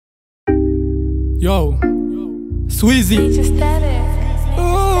Yo, Sweezy.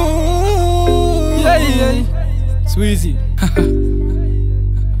 Yeah. Sweezy.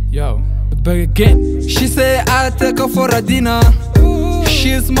 Yo, back again. She say I'll take her for a dinner.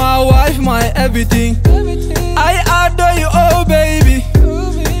 She's my wife, my everything. I adore you, oh baby.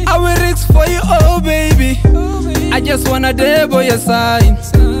 I will risk for you, oh baby. I just wanna dare by your side,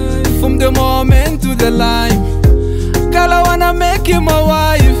 from the moment to the line. Girl, I wanna make you my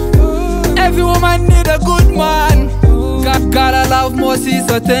wife. Every woman need a good man. Girl, I love Moses'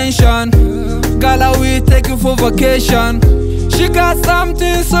 attention. Girl, I will take you for vacation. She got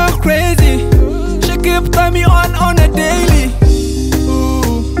something so crazy. She keep turning me on a daily.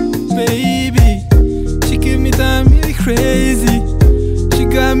 Ooh, baby, she keep me turning me crazy. She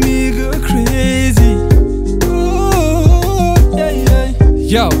got me go crazy. Ooh, yeah.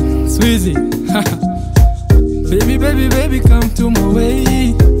 Yo, Sweezy. Baby, come to my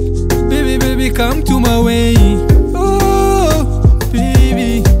way. Baby, come to my way. Oh,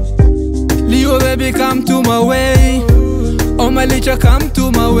 baby. Leo, baby, come to my way. Omalicha, come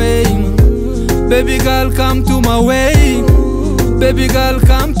to my way. Baby girl, come to my way. Baby girl,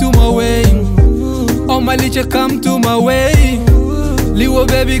 come to my way. Omalicha, come to my way. Leo,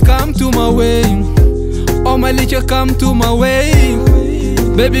 baby, come to my way. Omalicha, come to my way.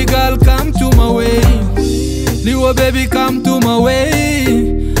 Baby girl, come to my way. Leo, baby, come to my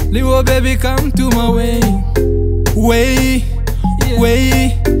way. Leo, baby, come to my way. Way.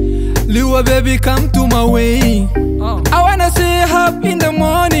 Leo, baby, come to my way. I wanna see her in the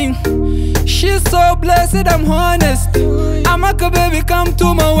morning. She's so blessed, I'm honest. Amaka, baby, come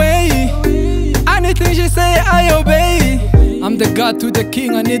to my way. Anything she say, I obey. I'm the god to the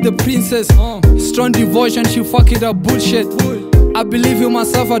king, I need the princess. Strong devotion, she fuck it up, bullshit. I believe in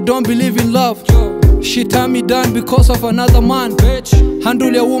myself, I don't believe in love. She turned me down because of another man.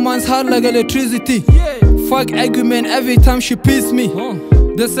 Handle your woman's heart like electricity. Fuck argument every time she pisses me.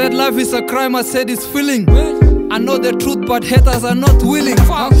 They said life is a crime, I said it's feeling. I know the truth, but haters are not willing.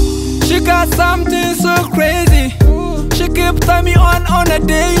 She got something so crazy. She keep turning me on a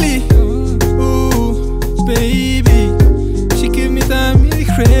daily. Ooh, baby, she keep me turning me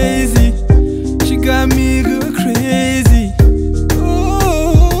crazy. She got me go crazy.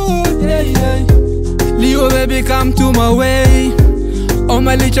 Ooh, yeah. Leo, baby, come to my way.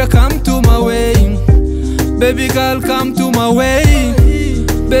 Omalicha, come to my way. Baby girl, come to my way.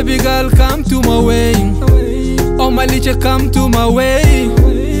 Baby girl, come to my way. Omalicha, come to my way.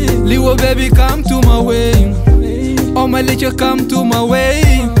 Leo, baby, come to my way. Omalicha, come to my way.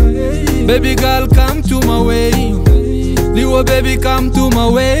 Baby girl, come to my way. Leo, baby, come to my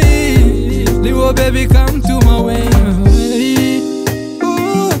way. Leo, baby, come to my way.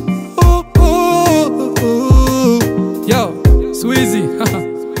 Yo, Sweezy,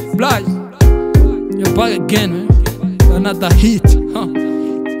 Blind, you're back again, man. Another hit,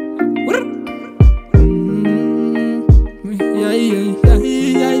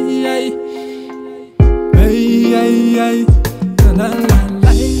 Yeah.